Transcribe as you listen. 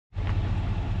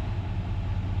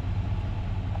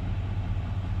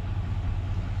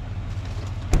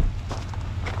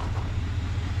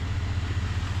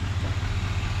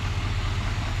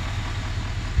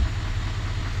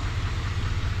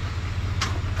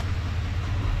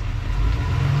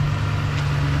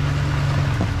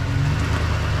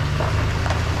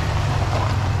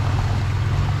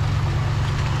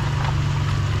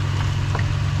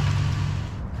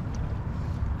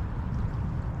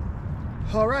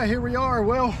right, here we are.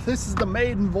 Well, this is the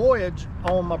maiden voyage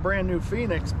on my brand new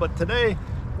Phoenix, but today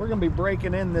we're gonna be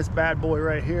breaking in this bad boy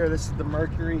right here. This is the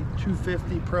Mercury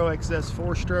 250 Pro XS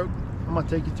 4-stroke. I'm gonna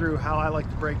take you through how I like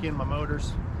to break in my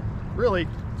motors. Really,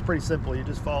 it's pretty simple. You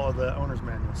just follow the owner's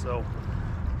manual. So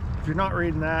if you're not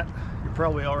reading that, you're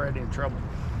probably already in trouble.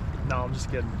 No, I'm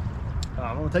just kidding.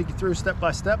 I'm gonna take you through step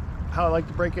by step how I like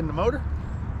to break in the motor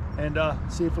and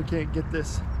see if we can't get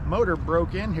this motor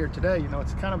broke in here today. You know,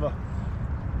 it's kind of a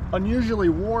unusually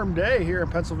warm day here in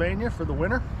Pennsylvania for the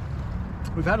winter.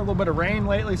 We've had a little bit of rain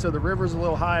lately, so the river's a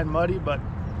little high and muddy, but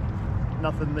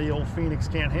nothing the old Phoenix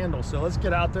can't handle. So let's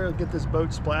get out there and get this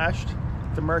boat splashed,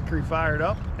 the Mercury fired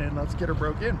up, and let's get her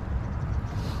broke in.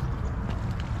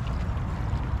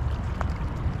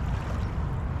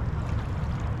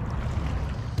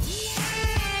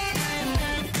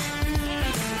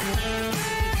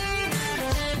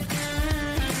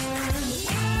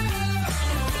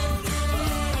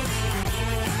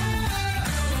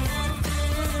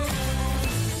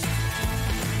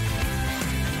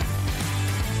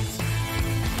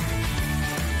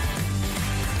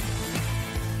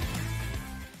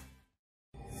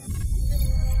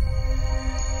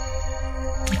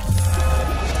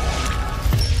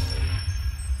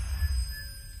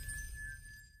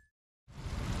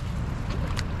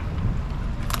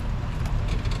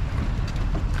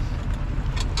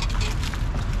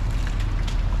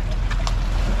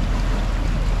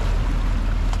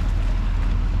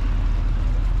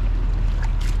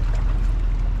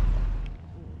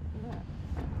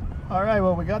 All right,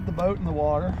 well, we got the boat in the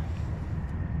water.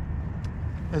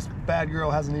 This bad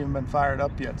girl hasn't even been fired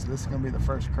up yet, so this is gonna be the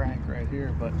first crank right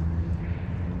here. But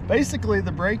basically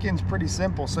the break-in's pretty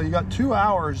simple. So you got 2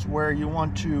 hours where you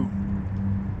want to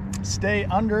stay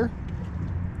under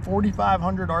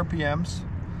 4,500 RPMs,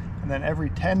 and then every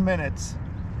 10 minutes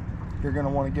you're gonna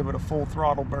want to give it a full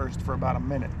throttle burst for about a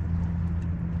minute.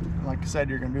 And like I said,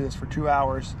 you're gonna do this for 2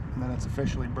 hours, and then it's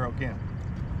officially broke in.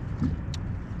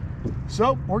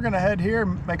 So we're gonna head here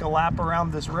and make a lap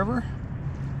around this river,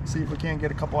 see if we can't get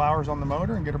a couple hours on the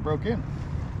motor and get it broke in.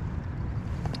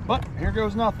 But here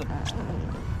goes nothing.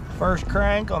 First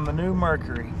crank on the new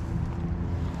Mercury.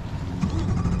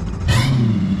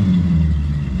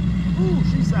 Ooh,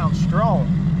 she sounds strong.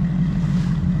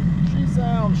 She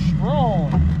sounds strong.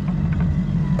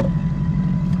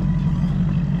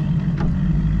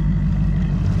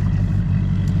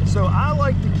 So I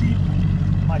like to keep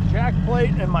my jack plate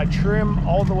and my trim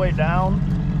all the way down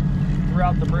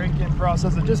throughout the break-in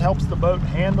process. It just helps the boat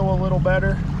handle a little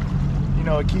better. You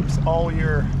know, it keeps all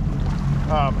your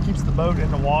keeps the boat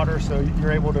in the water, so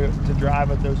you're able to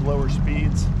drive at those lower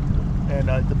speeds, and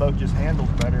the boat just handles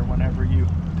better whenever you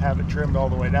have it trimmed all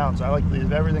the way down. So I like to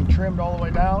leave everything trimmed all the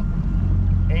way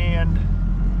down and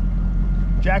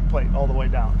jack plate all the way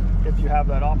down if you have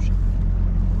that option.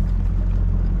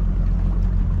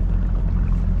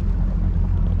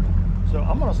 So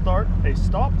I'm gonna start a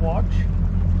stopwatch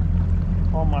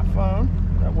on my phone.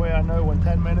 That way I know when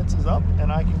 10 minutes is up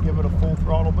and I can give it a full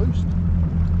throttle boost.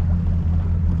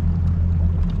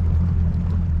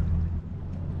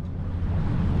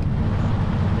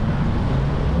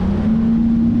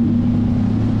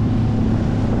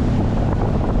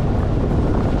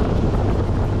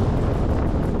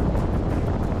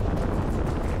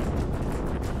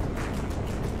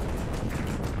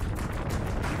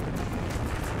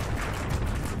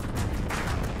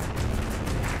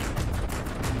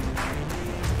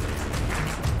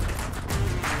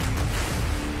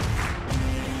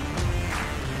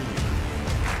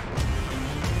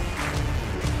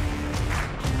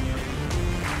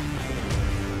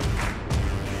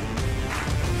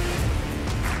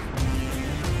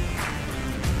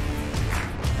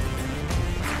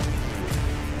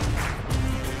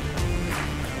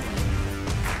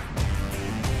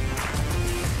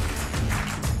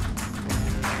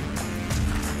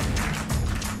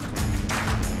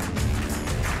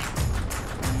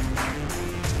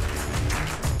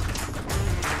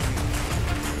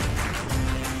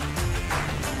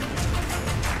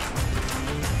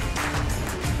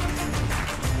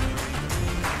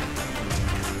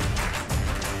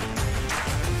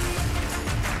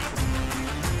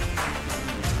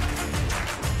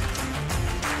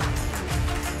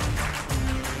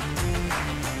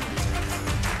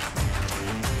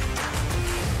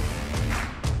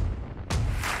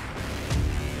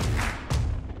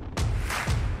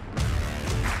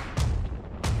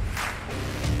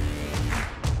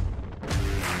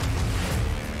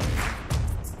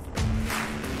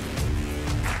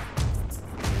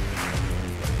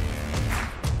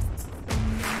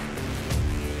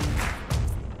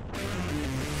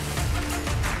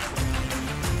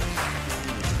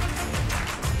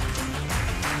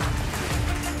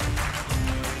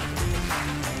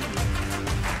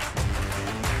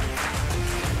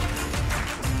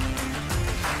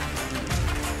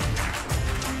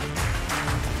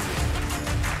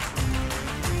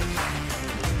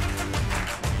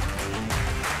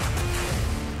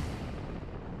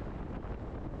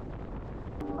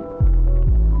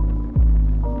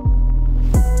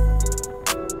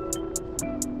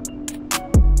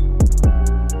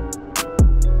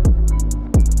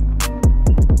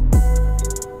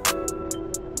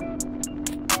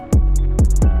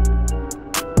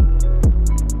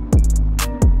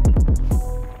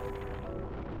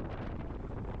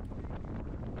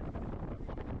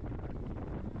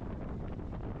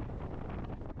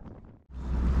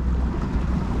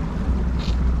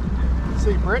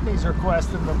 see Brittany's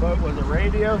requesting the boat with a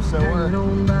radio, so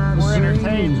we're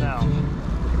entertained now.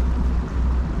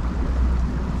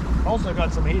 Also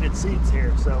got some heated seats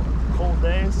here, so cold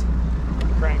days,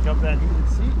 crank up that heated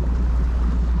seat.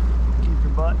 Keep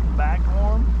your butt and back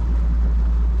warm.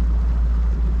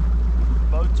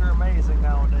 Boats are amazing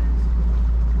nowadays.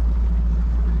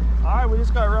 All right, we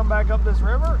just got to run back up this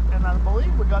river, and I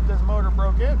believe we got this motor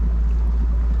broke in.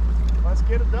 Let's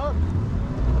get it done.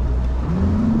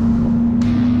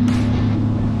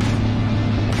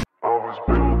 I was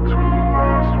built to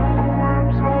last with the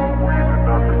webs I'm weaving.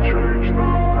 I could change the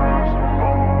past with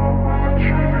all I'm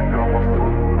achieving. Got my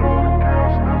foot on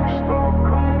gas, never stop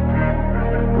competing.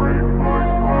 If you break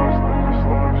like glass, then this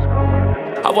life's gonna.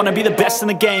 I wanna be the best in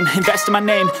the game, invest in my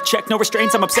name. Check no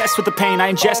restraints, I'm obsessed with the pain.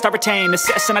 I ingest, I retain,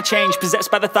 assess and I change. Possessed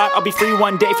by the thought I'll be free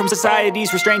one day from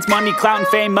society's restraints. Money, clout and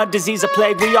fame, mud, disease, a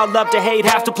plague. We all love to hate,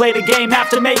 have to play the game, have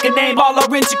to make a name. All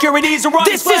our insecurities are on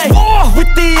display. This is war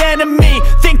with the enemy,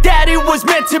 think that it was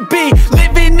meant to be.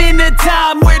 Living in a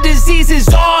time where disease is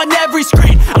on every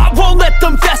screen. I won't let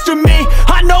them fester me,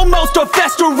 I know most are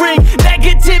festering.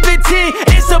 Negativity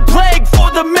is a plague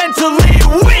for the mentally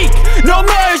weak. No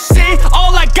mercy,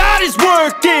 all I got is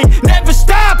working. Never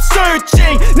stop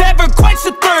searching, never quench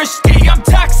the thirsty. I'm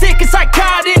toxic and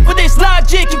psychotic with this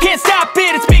logic, you can't stop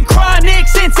it. It's been chronic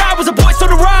since I was a boy, so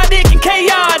neurotic and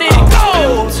chaotic.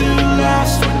 Built to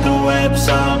last with the webs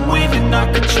I'm weaving.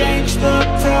 I could change the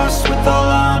past with all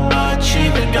I'm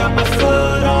achieving. Got my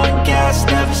foot on gas,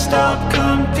 never stop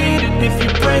competing. If you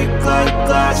break like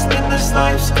glass, then this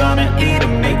life's gonna eat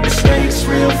 'em. Make mistakes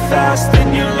real fast,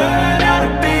 then you learn how to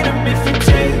beat 'em. If you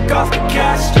take off the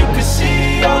cast, you can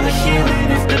see all the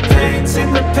healing. If the pain's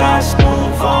in the past,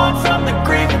 move on from the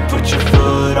grieving. Put your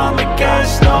foot on the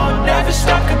gas, no, never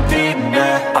stop competing,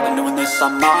 yeah. I've been doing this,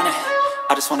 I'm on it.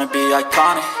 I just wanna be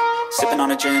iconic. Sipping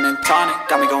on a gin and tonic,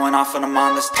 got me going off when I'm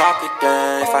on this topic,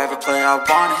 yeah. If I ever play, I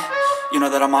want it. You know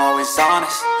that I'm always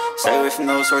honest. Stay away from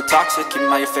those who are toxic. Keep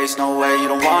them out your face, no way, you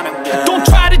don't want them, yeah. Don't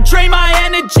try to drain my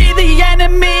energy. The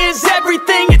enemy is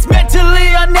everything. It's mentally,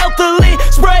 unhealthily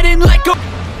spreading like a...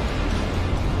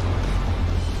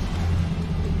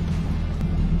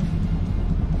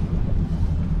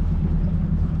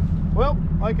 Well,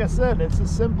 like I said, it's as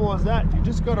simple as that. You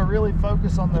just got to really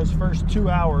focus on those first 2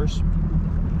 hours.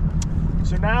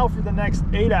 So now for the next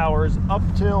 8 hours, up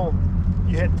till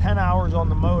you hit 10 hours on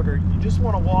the motor, you just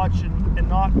want to watch and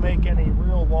not make any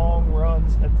real long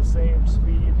runs at the same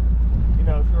speed. You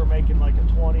know, if you were making like a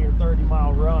 20 or 30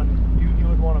 mile run, you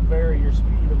would want to vary your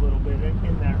speed a little bit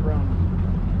in that run.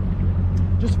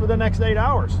 Just for the next 8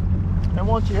 hours. And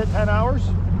once you hit 10 hours,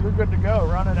 you're good to go.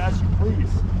 Run it as you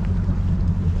please.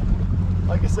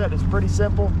 Like I said, it's pretty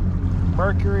simple.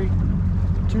 Mercury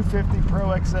 250 Pro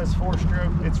XS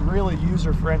 4-stroke. It's really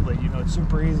user-friendly. You know, it's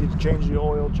super easy to change the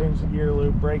oil, change the gear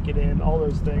loop, break it in, all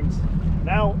those things.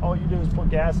 Now, all you do is put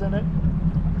gas in it,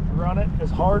 run it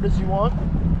as hard as you want,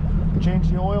 change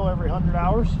the oil every 100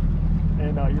 hours,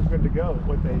 and you're good to go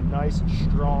with a nice,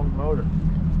 strong motor.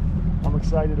 I'm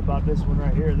excited about this one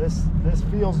right here. This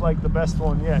feels like the best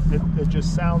one yet. It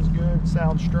just sounds good,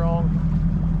 sounds strong.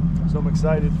 So I'm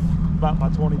excited about my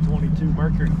 2022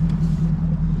 Mercury.